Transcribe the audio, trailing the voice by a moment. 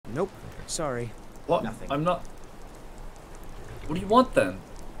Nope. Sorry. What? Nothing. I'm not... What do you want then?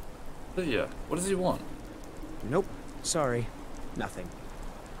 Lydia, what does he want? Nope. Sorry. Nothing.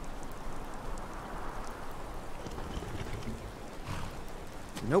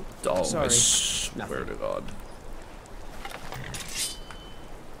 Nope. Oh, Sorry. I swear Nothing. to God.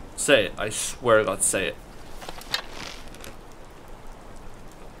 Say it. I swear to God, say it.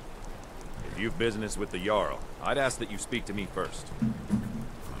 If you've business with the Jarl, I'd ask that you speak to me first.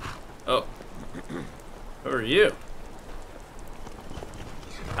 Oh. Who are you?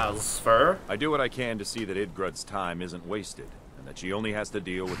 Alsfer? I do what I can to see that Idgrud's time isn't wasted, and that she only has to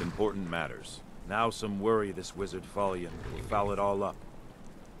deal with important matters. Now some worry this wizard Fallion will foul it all up.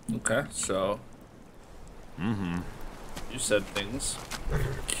 Okay, so... You said things.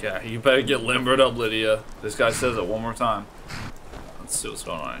 Yeah, you better get limbered up, Lydia. This guy says it one more time. Let's see what's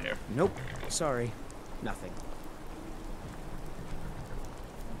going on here. Nope. Sorry. Nothing.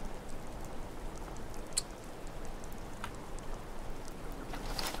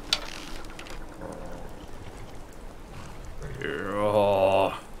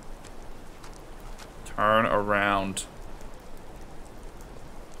 Oh. Turn around.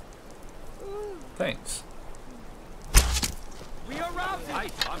 Thanks. We are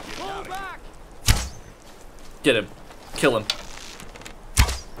routed! Pull back! Get him. Kill him.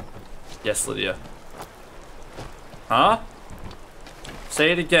 Yes, Lydia. Huh?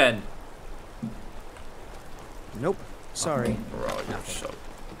 Say it again. Nope. Sorry. Bro, you're so...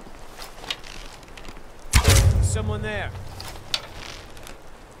 Someone there.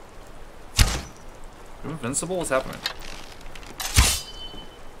 You're invincible? What's happening?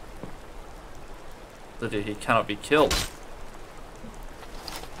 Lydia, he cannot be killed.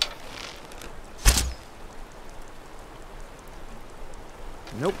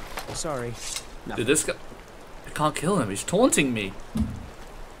 Nope. Sorry. Nothing. Dude, this guy... I can't kill him. He's taunting me.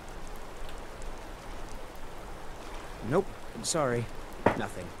 Nope. Sorry.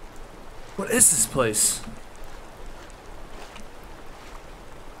 Nothing. What is this place?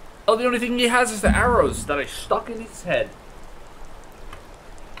 Oh, the only thing he has is the arrows that I stuck in his head.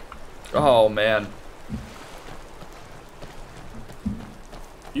 Oh, man.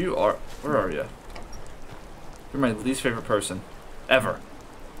 You are... Where are you? You're my least favorite person. Ever.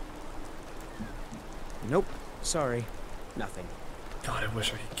 Nope. Sorry. Nothing. God, I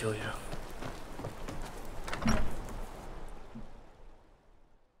wish I could kill you.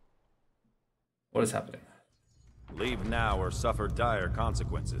 What is happening? Leave now or suffer dire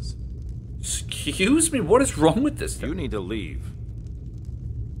consequences. Excuse me? What is wrong with this thing? You need to leave.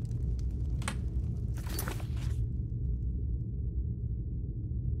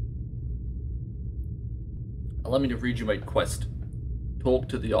 Allow me to read you my quest. Talk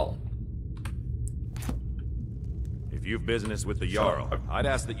to the Jarl. If you've business with the Jarl, I'd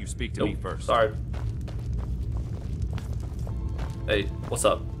ask that you speak to me first. Sorry. Hey, what's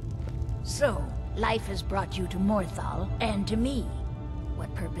up? So, life has brought you to Morthal, and to me.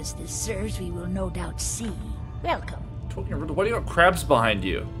 What purpose this serves, we will no doubt see. Welcome. Why do you got crabs behind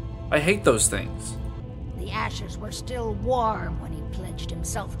you? I hate those things. The ashes were still warm when he pledged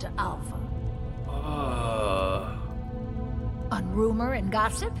himself to Alva. On rumor and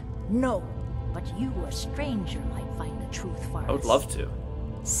gossip? No. But you, a stranger, might find the truth for us. I would love to.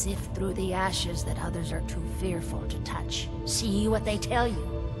 Sift through the ashes that others are too fearful to touch. See what they tell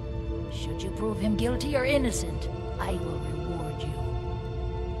you. Should you prove him guilty or innocent, I will reward you.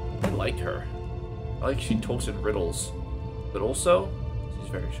 I like her. I like she talks in riddles. But also, she's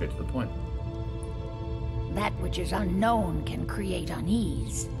very straight to the point. That which is unknown can create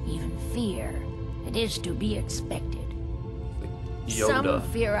unease, even fear. It is to be expected. Yoda. Some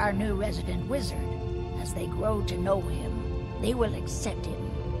fear our new resident wizard. As they grow to know him, they will accept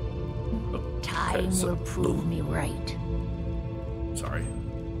him. Time will prove me right. Sorry.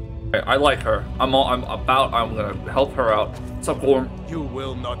 I like her. I'm gonna help her out. What's up, Gorm? You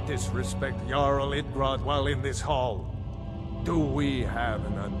will not disrespect Jarl Idgrod while in this hall. Do we have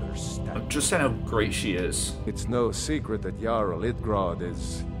an understanding? I'm just saying how great she is. It's no secret that Jarl Idgrod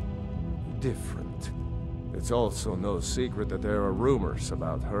is different. It's also no secret that there are rumors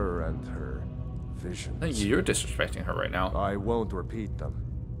about her and her visions. I think you're disrespecting her right now. I won't repeat them,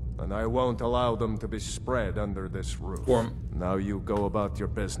 and I won't allow them to be spread under this roof. Gorm. Now you go about your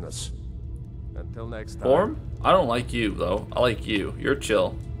business. Until next time. Gorm? I don't like you, though. I like you. You're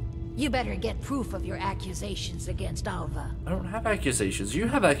chill. You better get proof of your accusations against Alva. I don't have accusations. You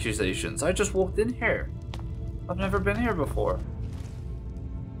have accusations. I just walked in here. I've never been here before.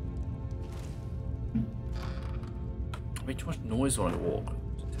 I make too much noise when I walk.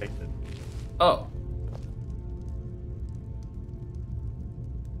 Detected. Oh.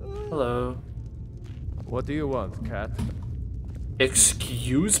 Hello. What do you want, cat?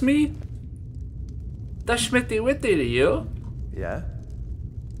 Excuse me? The Schmitty Witty to you? Yeah?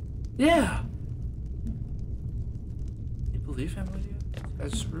 Yeah. You believe him, Lydia?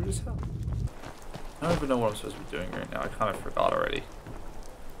 That's rude as hell. I don't even know what I'm supposed to be doing right now. I kind of forgot already.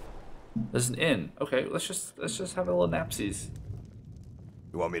 There's an inn. Okay, let's just have a little napsies.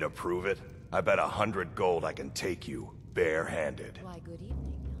 You want me to prove it? I bet 100 gold I can take you, barehanded. Why, good evening,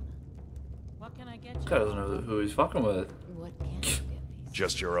 Nana. What can I get you? This guy doesn't know who he's fucking with. What can you get me?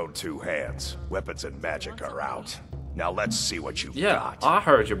 Just your own 2 hands. Weapons and magic are out. Now let's see what you've Yeah, got. I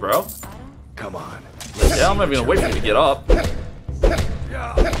heard you, bro. Come on. Yeah, I'm not even gonna wait for you to get up.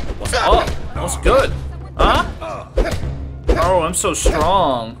 What's up? What's good? Huh? Oh, I'm so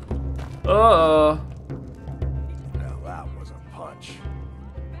strong. Now that was a punch.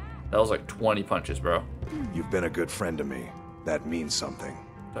 That was like 20 punches, bro. You've been a good friend to me. That means something.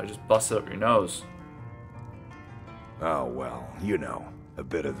 I just busted up your nose. Oh, well, you know. A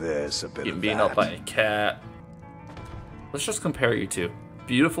bit of this, a bit Getting of beaten that. up by a cat. Let's just compare you two.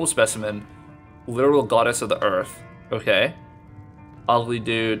 Beautiful specimen. Literal goddess of the earth. Okay. Ugly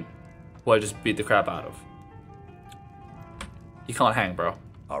dude who I just beat the crap out of. You can't hang, bro.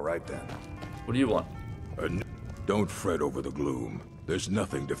 All right, then. What do you want? Don't fret over the gloom. There's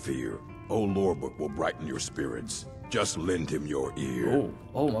nothing to fear. Old Lorbook will brighten your spirits. Just lend him your ear.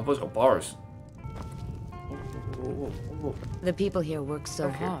 Oh, my boy's got bars. The people here work so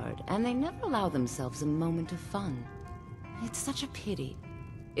hard, and they never allow themselves a moment of fun. It's such a pity.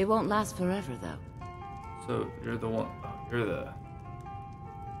 It won't last forever, though. So you're the one.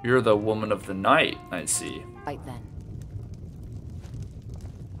 You're the woman of the night. I see. Right then.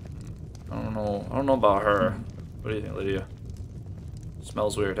 I don't know about her. What do you think, Lydia?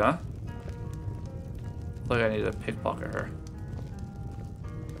 Smells weird, huh? Like I need to pickpocket her.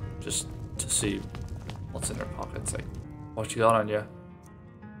 Just to see what's in her pockets. Like, what you got on you?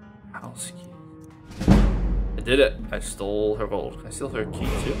 House key. I did it. I stole her gold. Can I steal her key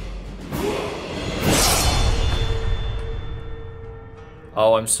too?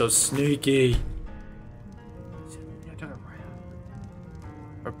 Oh, I'm so sneaky.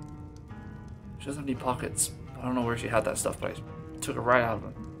 She doesn't have any pockets. I don't know where she had that stuff, but I took it right out of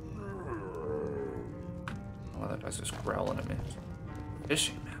them. Oh, that guy's just growling at me.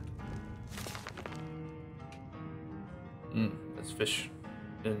 Fishing map. There's fish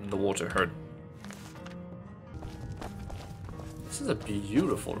in the water herd. This is a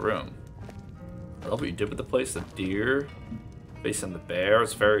beautiful room. I love what you did with the place. The deer facing the bear.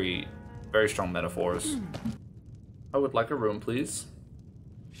 It's very, very strong metaphors. I would like a room, please.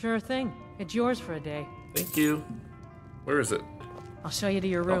 Sure thing. It's yours for a day. Thank you. Where is it? I'll show you to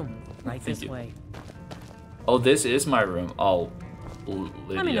your room. Right thank this you. way. Oh, this is my room. Oh, Lydia.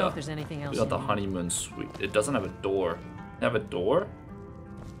 Let me know if there's anything else. We got the you need. honeymoon suite. It doesn't have a door. Have a door?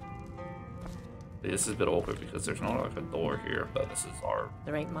 This is a bit awkward because there's not like a door here, but this is our...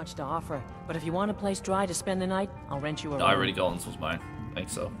 There ain't much to offer, but if you want a place dry to spend the night, I'll rent you a room. I already got this was mine. I think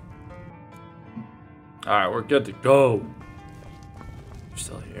so. Alright, we're good to go. You're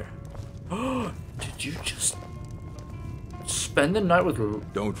still here. Did you just spend the night with...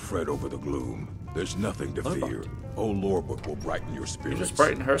 Don't fret over the gloom. There's nothing to fear. Old Lorbook will brighten your spirits. You just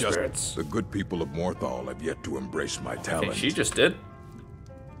brighten her spirits. The good people of Morthal have yet to embrace my I think talent. she just did.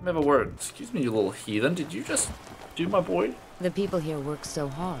 Let me have a word. Excuse me, you little heathen. Did you just do my boy? The people here work so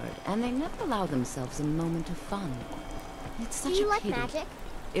hard, and they never allow themselves a moment of fun. It's such Do you a like pity. magic?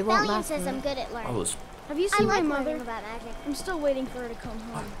 It won't Valiant last says I'm forever. good at learning. I was... Have you seen my like mother? learning About magic. I'm still waiting for her to come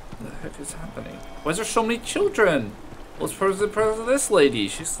home. What the heck is happening? Why is there so many children? What's the purpose of this lady?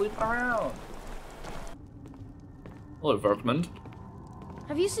 She's sleeping around. Hello, Verkmund.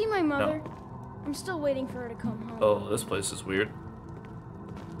 Have you seen my mother? No. I'm still waiting for her to come home. Oh, this place is weird.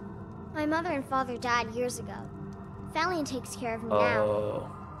 My mother and father died years ago. Valiant takes care of me now.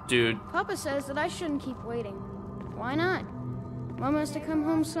 Oh, dude. Papa says that I shouldn't keep waiting. Why not? Mama has to come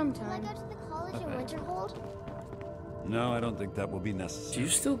home Will I sometime. go to the college in Winterhold? No, I don't think that will be necessary. Do you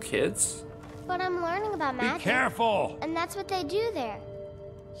steal kids? But I'm learning about magic. Be careful! And that's what they do there.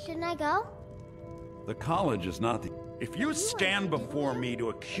 Shouldn't I go? The college is not the... If you stand before me to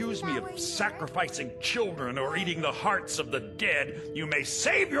accuse me of sacrificing children or eating the hearts of the dead, you may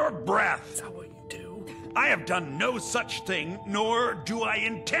save your breath. Is that what you do? I have done no such thing, nor do I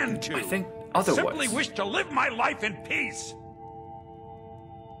intend to. I think otherwise. Simply wish to live my life in peace.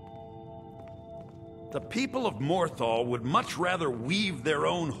 The people of Morthal would much rather weave their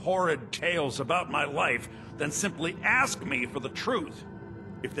own horrid tales about my life than simply ask me for the truth.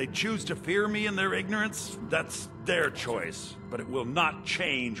 If they choose to fear me in their ignorance, that's their choice. But it will not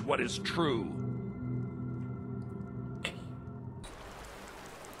change what is true.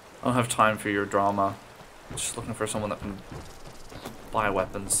 I don't have time for your drama. I'm just looking for someone that can buy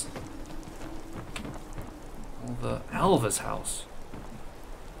weapons. Oh, the Alva's house.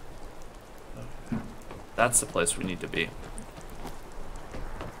 Okay. That's the place we need to be.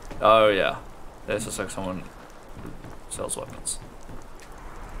 Oh yeah. This looks like someone who sells weapons.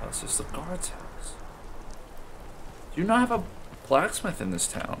 Oh, this is the guard's house. Do you not have a blacksmith in this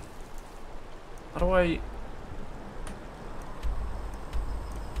town? How do I...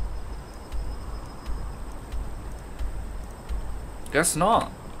 Guess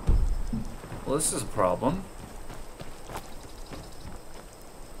not. Well, this is a problem.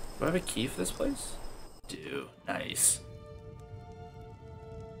 Do I have a key for this place? Do. Nice.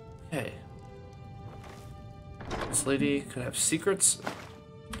 Okay. This lady could have secrets,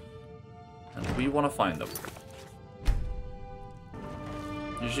 and we want to find them.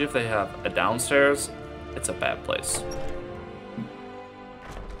 Usually if they have a downstairs, it's a bad place.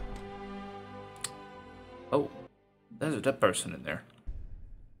 Oh, there's a dead person in there.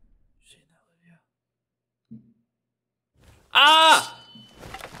 You seen that, Lydia? Ah!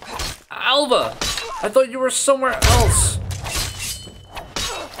 Alva! I thought you were somewhere else.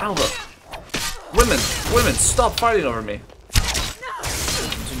 Alva. Women, stop fighting over me.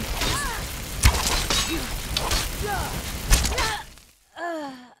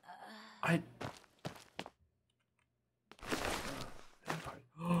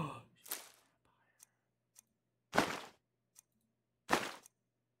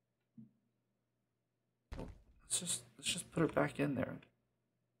 Let's just put her back in there.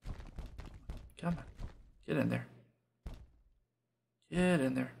 Come on. Get in there. Get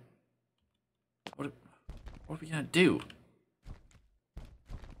in there. What are we gonna do?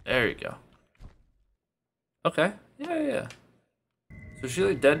 There you go. Okay. Yeah. So is she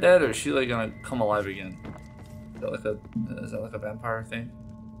like dead or is she like gonna come alive again? Is that like a vampire thing?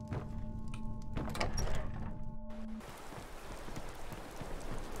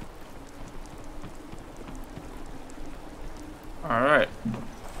 Alright.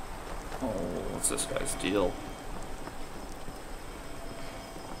 Oh, what's this guy's deal?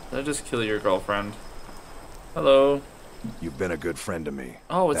 Did I just kill your girlfriend? Hello. You've been a good friend to me.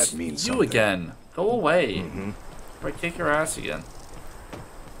 Oh, it's that means you something. again. Go away. Mm-hmm. Or I kick your ass again.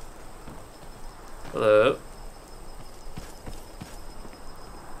 Hello.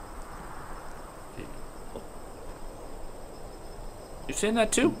 You saying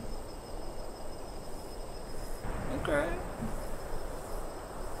that too? Okay.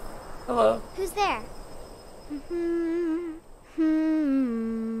 Hello. Who's there?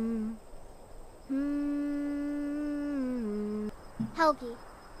 Helgi,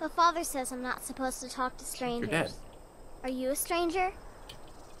 but Father says I'm not supposed to talk to strangers. You're dead. Are you a stranger?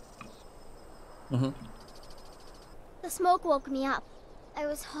 Mm-hmm. The smoke woke me up. I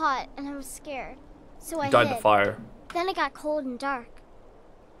was hot and I was scared, so I died in hid. the fire. Then it got cold and dark.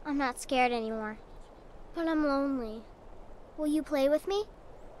 I'm not scared anymore, but I'm lonely. Will you play with me?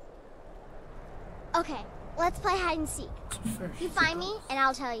 Okay, let's play hide and seek. You find me, and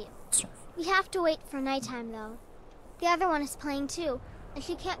I'll tell you. We have to wait for nighttime, though. The other one is playing too, and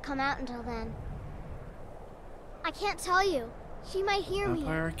she can't come out until then. I can't tell you. She might hear me.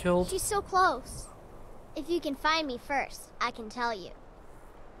 Vampire killed? She's so close. If you can find me first, I can tell you.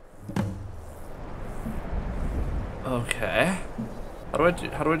 Okay. How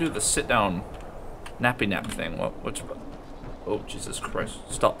do I do the sit down nappy nap thing? Which oh Jesus Christ.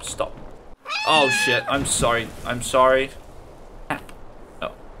 Stop. Oh shit, I'm sorry.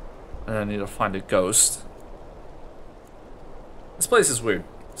 Oh. And I need to find a ghost. This place is weird.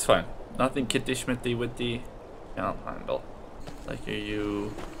 It's fine. Nothing kitty schmitty witty. Can't handle. Like, are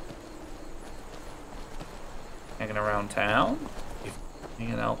you hanging around town?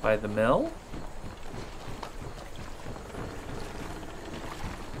 Hanging out by the mill?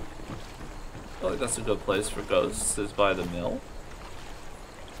 I feel like that's a good place for ghosts, is by the mill.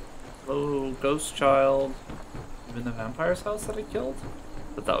 Oh, ghost child. You in the vampire's house that I killed?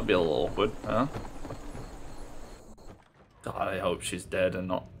 But that would be a little awkward, huh? God, I hope she's dead and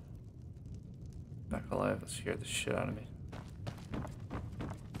not back alive. That scared the shit out of me.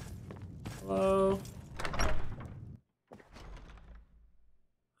 Hello?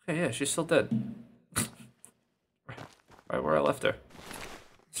 Okay, yeah, she's still dead. Right where I left her.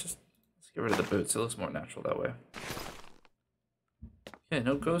 Let's get rid of the boots. It looks more natural that way. Okay,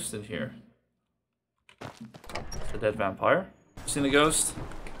 no ghost in here. It's a dead vampire. Seen the ghost?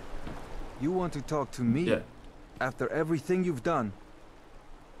 You want to talk to me? Yeah. After everything you've done?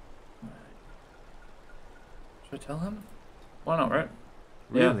 Should I tell him? Why not, right?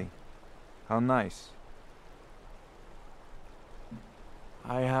 Really? How nice.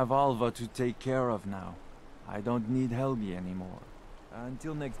 I have Alva to take care of now. I don't need Helgi anymore.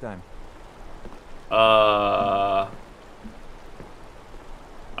 Until next time. I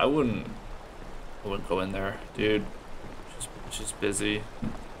wouldn't go in there, dude. She's busy.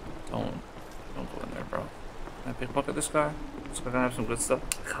 Don't go in there, bro. Can I pickpocket this guy? This guy gonna have some good stuff.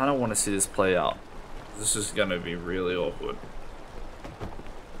 I kind of want to see this play out. This is gonna be really awkward.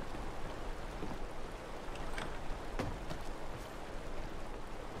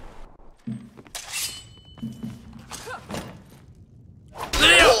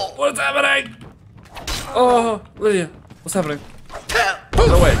 Lydia, what's happening? Oh, Lydia, what's happening?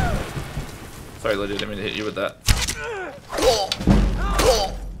 No way. Sorry, Lydia, didn't mean to hit you with that.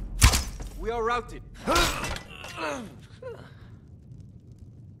 We are routed.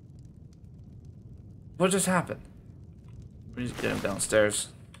 What just happened? We need to get him downstairs.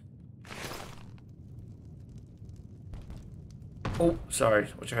 Oh, sorry.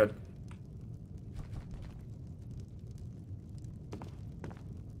 Watch your head.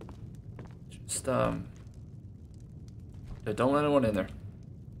 Just, yeah, don't let anyone in there.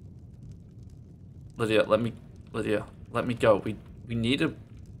 Lydia, let me go. We need to...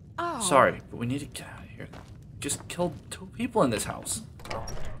 Oh. Sorry, but we need to get out of here. Just killed 2 people in this house.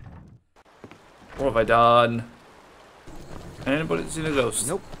 What have I done? Anybody seen a ghost?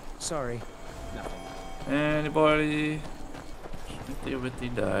 Nope. Sorry. Nothing. Anybody? Schmitty Witty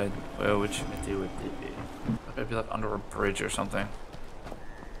died. Where would Schmitty Witty be? Maybe like under a bridge or something.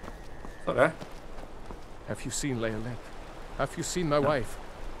 Okay. Have you seen Leolette? Have you seen my wife?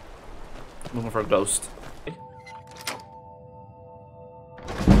 Looking for a ghost.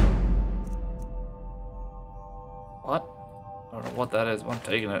 What? I don't know what that is, but I'm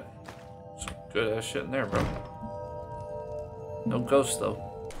taking it. Some good ass shit in there, bro. No ghost though.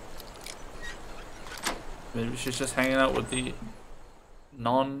 Maybe she's just hanging out with the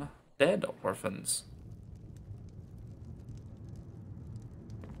non-dead orphans.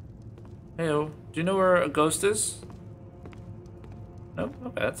 Heyo, do you know where a ghost is? No?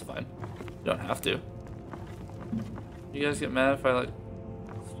 Okay, that's fine. You don't have to. You guys get mad if I, like,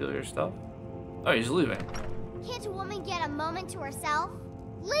 steal your stuff? Oh, he's leaving. Can't a woman get a moment to herself?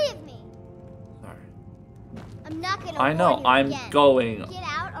 Leave me! Sorry. I'm not gonna I know, warn you I'm again. going. Get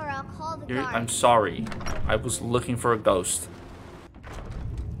out or I'll call the guards. I'm sorry. I was looking for a ghost.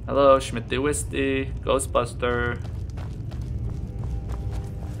 Hello, Schmitty Wisty, Ghostbuster.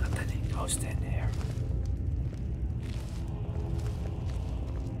 Got any ghost in here?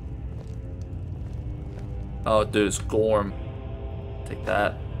 Oh, dude, it's Gorm. Take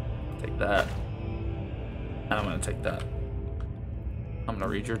that. Take that. And I'm gonna take that. I'm gonna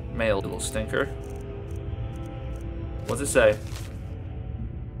read your mail, little stinker. What's it say?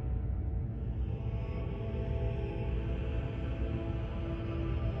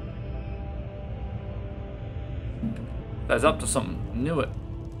 Guy's up to something. Knew it.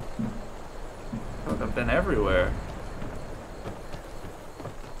 Look, I've been everywhere.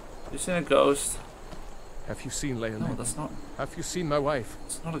 You seen a ghost? Have you seen Leolette? No, that's not. Have you seen my wife?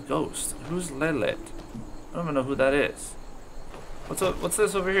 It's not a ghost. Who's Leolette? I don't even know who that is. What's up? What's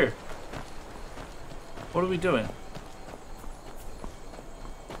this over here? What are we doing?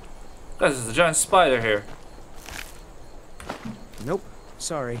 Guys, there's a giant spider here. Nope.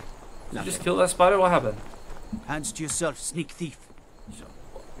 Sorry. Did you just kill that spider? What happened? Hands to yourself, sneak thief.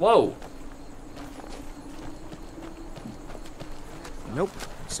 Whoa. Nope.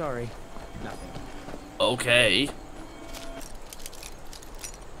 Sorry. Nothing. Okay.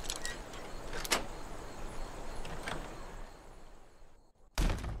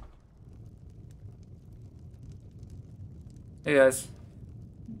 Hey guys.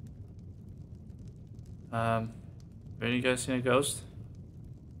 Have any of you guys seen a ghost?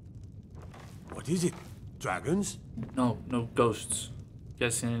 What is it? Dragons? No, no ghosts. You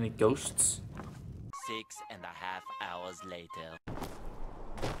guys seen any ghosts? 6.5 hours later.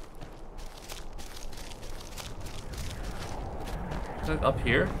 Is that up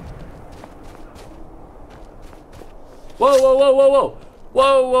here? Whoa, whoa, whoa, whoa, whoa!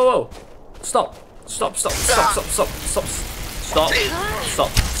 Whoa, whoa, whoa! Stop! Stop, stop, stop, stop, stop, stop, stop, stop,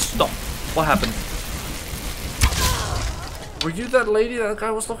 stop. What happened? Were you that lady that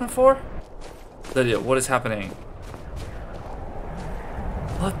guy was looking for? Lydia, what is happening?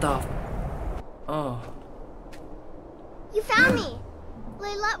 What the? Oh. You found me!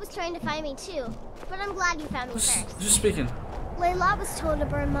 Layla was trying to find me too, but I'm glad you found me first. Who's speaking? Layla was told to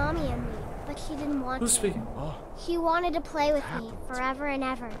burn Mommy and me, but she didn't want Who's to. speaking? She wanted to play with me forever and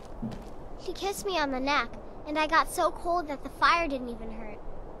ever. She kissed me on the neck, and I got so cold that the fire didn't even hurt.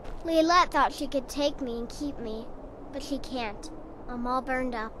 Liolette thought she could take me and keep me, but she can't. I'm all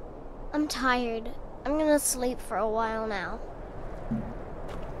burned up. I'm tired. I'm gonna sleep for a while now.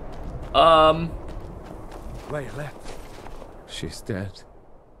 Liolette. She's dead.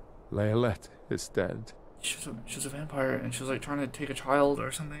 Liolette is dead. She was a vampire, and she was like trying to take a child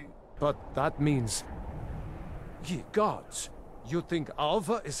or something. But that means... Ye gods! You think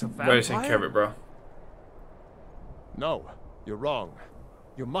Alva is a vampire? Gotta take care of it, bro. No, you're wrong.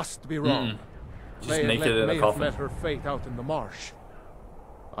 You must be wrong. Just naked in a may have coffin. met her fate out in the marsh.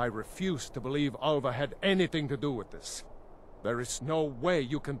 I refuse to believe Alva had anything to do with this. There is no way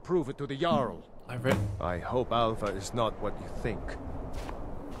you can prove it to the Jarl. I hope Alva is not what you think.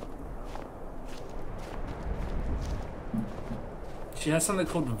 She has something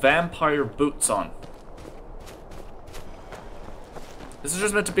called vampire boots on. This is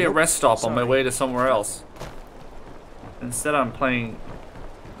just meant to be a rest stop on my way to somewhere else. Instead, I'm playing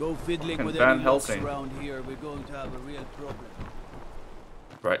Go fiddling with Van any Helsing. around here, we're going to have a real problem.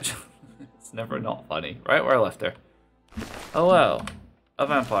 Right. It's never not funny. Right where I left her. Oh well. A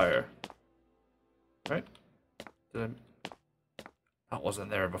vampire. Right? Did that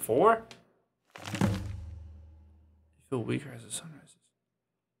wasn't there before? You feel weaker as the sun rises.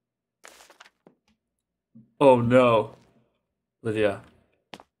 Oh no. Lydia.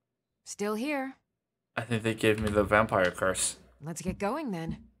 Still here. I think they gave me the vampire curse. Let's get going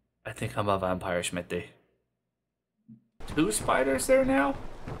then. I think I'm a vampire, Schmitty. 2 spiders there now?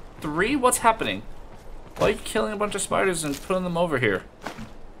 3? What's happening? Why are you killing a bunch of spiders and putting them over here?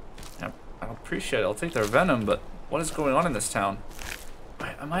 I appreciate it. I'll take their venom, but what is going on in this town?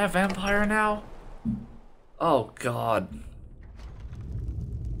 Am I a vampire now? Oh, God.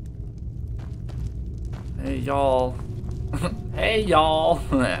 Hey, y'all. Hey, y'all.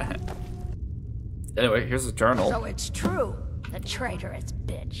 Anyway, here's a journal. So it's true. The traitorous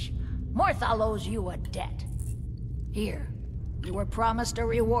bitch. Morthal owes you a debt. Here, you were promised a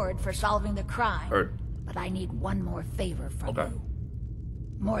reward for solving the crime. But I need one more favor from you.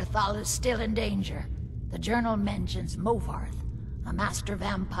 Morthal is still in danger. The journal mentions Movarth, a master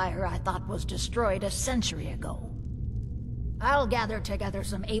vampire I thought was destroyed a century ago. I'll gather together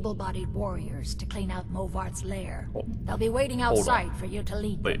some able-bodied warriors to clean out Movarth's lair. They'll be waiting outside for you to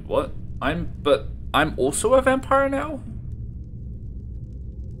lead them. Wait, what? I'm also a vampire now?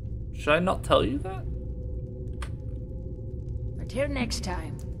 Should I not tell you that? Until next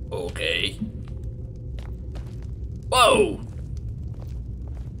time. Okay. Whoa!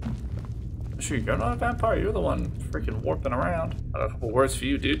 Sure, you're not a vampire. You're the one freaking warping around. I got a couple words for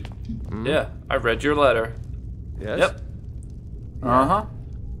you, dude. Yeah, I read your letter. Yes? Yep. Uh-huh.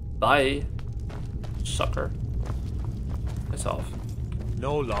 Bye. Sucker. Piss off.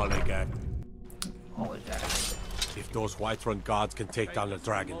 No lollygag. If those Whiterun gods can take down the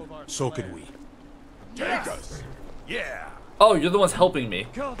dragon, so can we. Take us! Yeah! Oh, you're the ones helping me.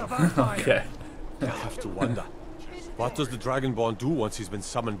 Okay. I have to wonder. What does the Dragonborn do once he's been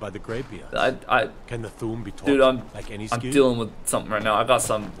summoned by the Greybeard? Can the Thum be taught like any skill? I'm dealing with something right now. I got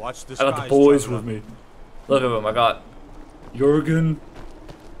the skies, boys with me. Look at them. I got Jurgen,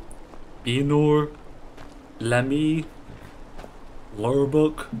 Binor, Lemmy,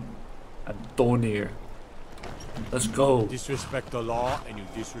 Lurbuk, and Donir. Let's go. Disrespect the law and you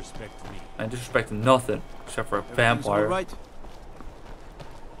disrespect me. I disrespect nothing except for a vampire. Right.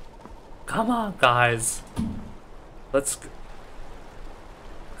 Come on, guys. Let's go.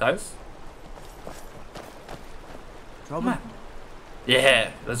 Guys? Trouble?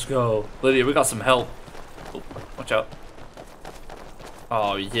 Yeah, let's go. Lydia, we got some help. Oh, watch out.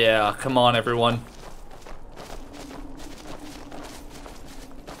 Oh, yeah. Come on, everyone.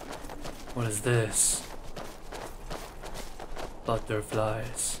 What is this?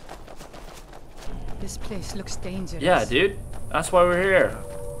 Butterflies. This place looks dangerous. Yeah, dude. That's why we're here.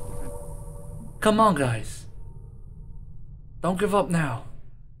 Come on, guys. Don't give up now.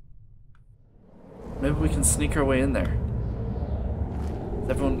 Maybe we can sneak our way in there. Is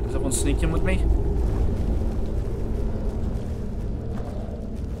everyone sneaking with me?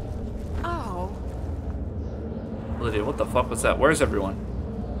 Oh. Lydia, what the fuck was that? Where's everyone?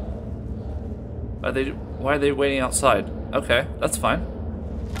 Why are they waiting outside? Okay, that's fine.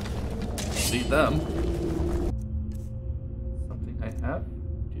 Leave them. Something I have?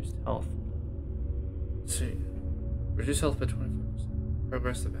 Reduced health. Let's see. Reduce health by 24%.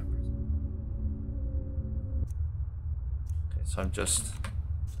 Progress to vampires. Okay, so I'm just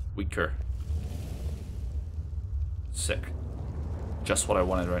weaker. Sick. Just what I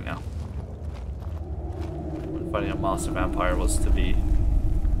wanted right now. When fighting a monster vampire was to be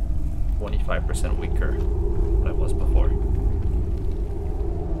 25% weaker than I was before.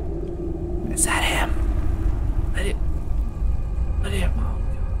 Is that him? Lydia. Lydia. Oh,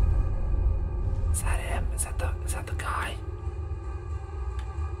 God. Is that him? Is that the guy?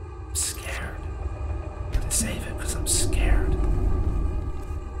 I'm scared. I'm gonna save it because I'm scared.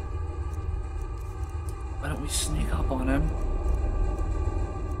 Why don't we sneak up on him?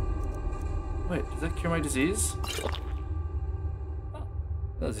 Wait, does that cure my disease? Oh,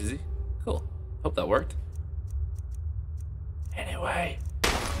 that was easy. Cool. Hope that worked. Anyway.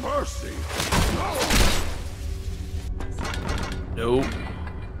 Mercy! Nope.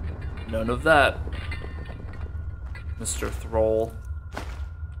 None of that. Mr. Thrall.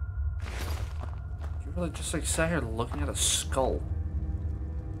 You really just like sat here looking at a skull.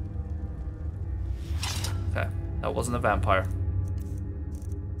 Okay, that wasn't a vampire.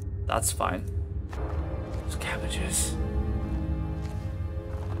 That's fine. Those cabbages.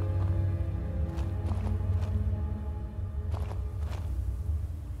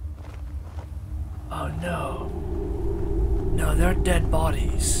 Oh no. No, they're dead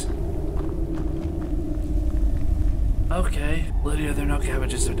bodies. Okay, Lydia, they're not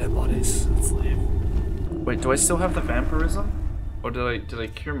cabbages, they're dead bodies. Let's leave. Wait, do I still have the vampirism? Or did I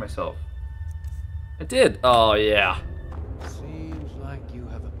cure myself? I did. Oh yeah. Seems like you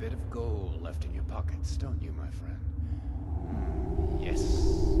have a bit of gold left in your pockets, don't you, my friend? Yes.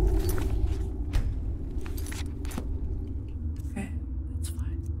 Okay, that's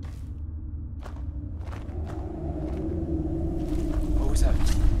fine. What was that?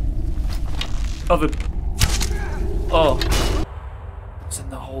 Oven. Oh. It's in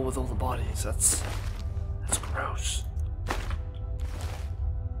the hole with all the bodies. That's gross.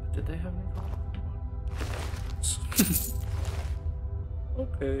 Did they have any gold?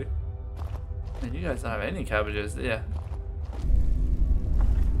 Okay. And you guys don't have any cabbages, do ya?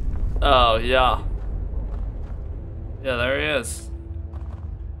 Oh, yeah. Yeah, there he is.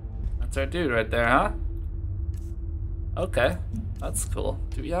 That's our dude right there, huh? Okay. That's cool.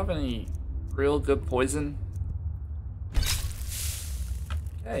 Do we have any real good poison?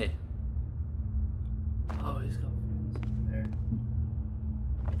 Okay. Oh, he's got friends there.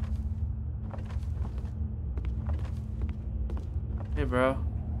 Hey, bro.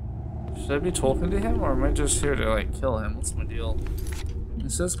 Should I be talking to him, or am I just here to, like, kill him? What's my deal?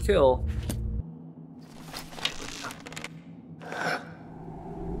 It says kill.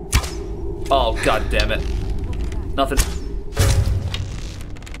 Oh, god damn it. Nothing.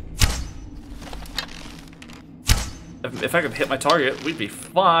 If I could hit my target, we'd be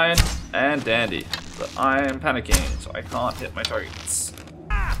fine and dandy. But I am panicking, so I can't hit my targets.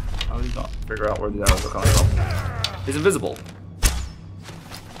 How do you not figure out where the arrows are coming from? He's invisible.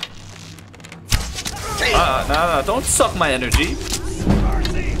 No, don't suck my energy.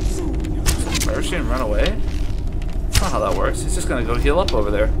 Mercy and run away? That's not how that works. He's just gonna go heal up over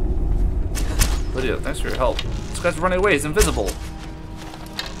there. Lydia, thanks for your help. This guy's running away, he's invisible.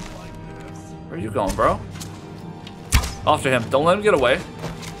 Where are you going, bro? After him, don't let him get away.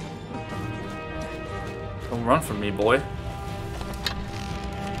 Don't run from me, boy.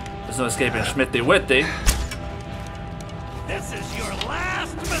 There's no escaping Schmitty Witty. This is your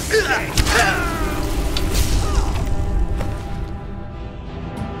last mistake!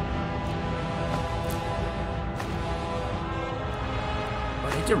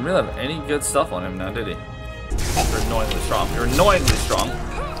 He didn't really have any good stuff on him now, did he? You're annoyingly strong. You're annoyingly strong.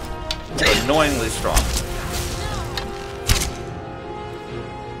 You're annoyingly strong.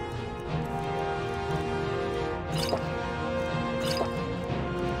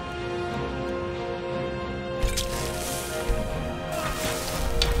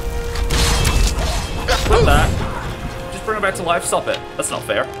 Quit that. Just bring him back to life. Stop it. That's not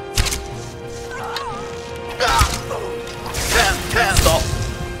fair. Stop.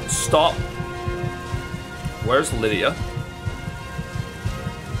 Stop. Where's Lydia?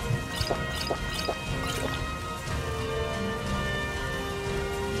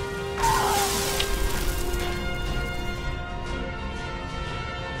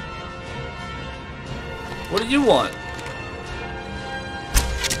 What do you want?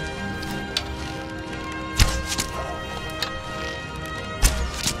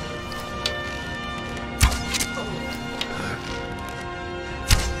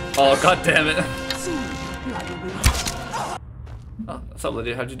 Oh, god damn it. Oh, what's up,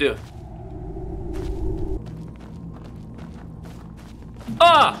 Lydia? How'd you do?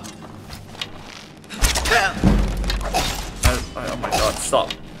 Ah! Oh my god,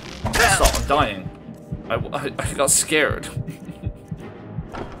 stop. Stop, I'm dying. I got scared.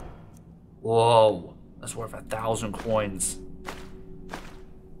 Whoa, that's worth 1,000 coins.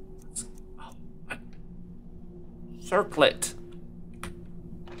 Circlet.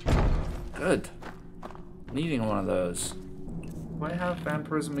 Good. Needing one of those. Do I have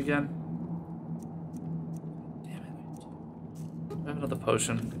vampirism again? Damn it. Do I have another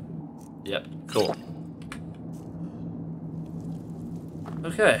potion? Yep, cool.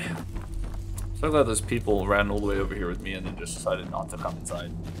 Okay. So glad those people ran all the way over here with me and then just decided not to come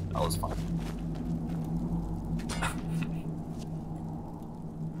inside. That was fun.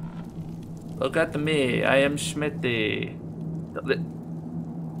 Look at me, I am Schmitty.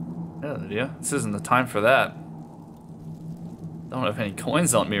 Oh, yeah, this isn't the time for that. Don't have any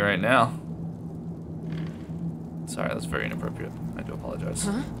coins on me right now. Sorry, that's very inappropriate. I do apologize.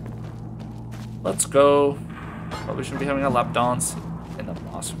 Huh? Let's go. Probably shouldn't be having a lap dance in the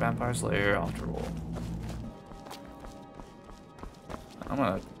Monster Vampire's lair after all. I'm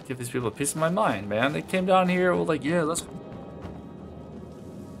gonna give these people a piece of my mind, man. They came down here, we're like, yeah, let's go.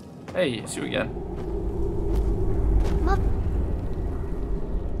 Hey, it's you again.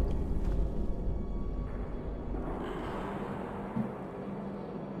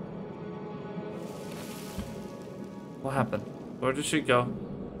 What happened? Where did she go?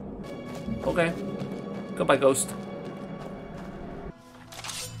 Okay. Goodbye, ghost.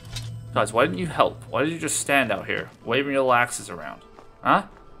 Guys, why didn't you help? Why did you just stand out here, waving your little axes around? Huh?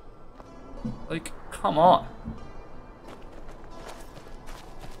 Like, come on.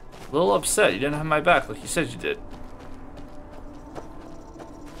 A little upset you didn't have my back like you said you did.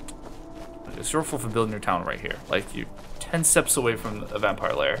 It's your fault for building your town right here. Like, you're 10 steps away from a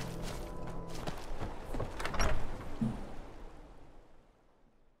vampire lair.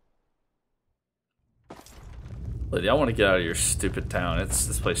 Lady, I want to get out of your stupid town.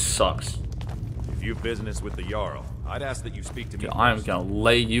 This place sucks. If you've business with the Jarl, I'd ask that you speak to me. I'm gonna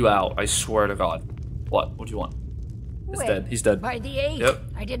lay you out, I swear to God. What? What do you want? He's dead. He's dead. By the age, yep.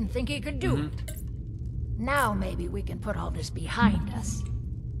 I didn't think he could do it. Now maybe we can put all this behind us.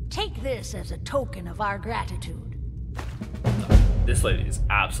 Take this as a token of our gratitude. This lady is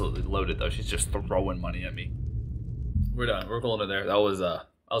absolutely loaded, though. She's just throwing money at me. We're done. We're going to there. That was a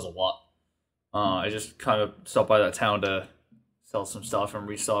lot. I just kind of stopped by that town to sell some stuff and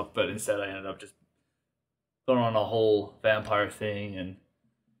restock, but instead I ended up just going on a whole vampire thing, and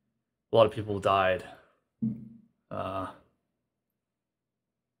a lot of people died. It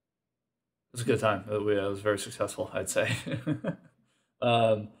was a good time. It was very successful, I'd say.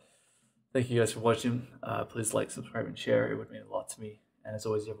 Thank you guys for watching. Please like, subscribe, and share. It would mean a lot to me. And as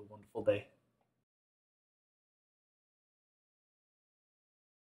always, you have a wonderful day.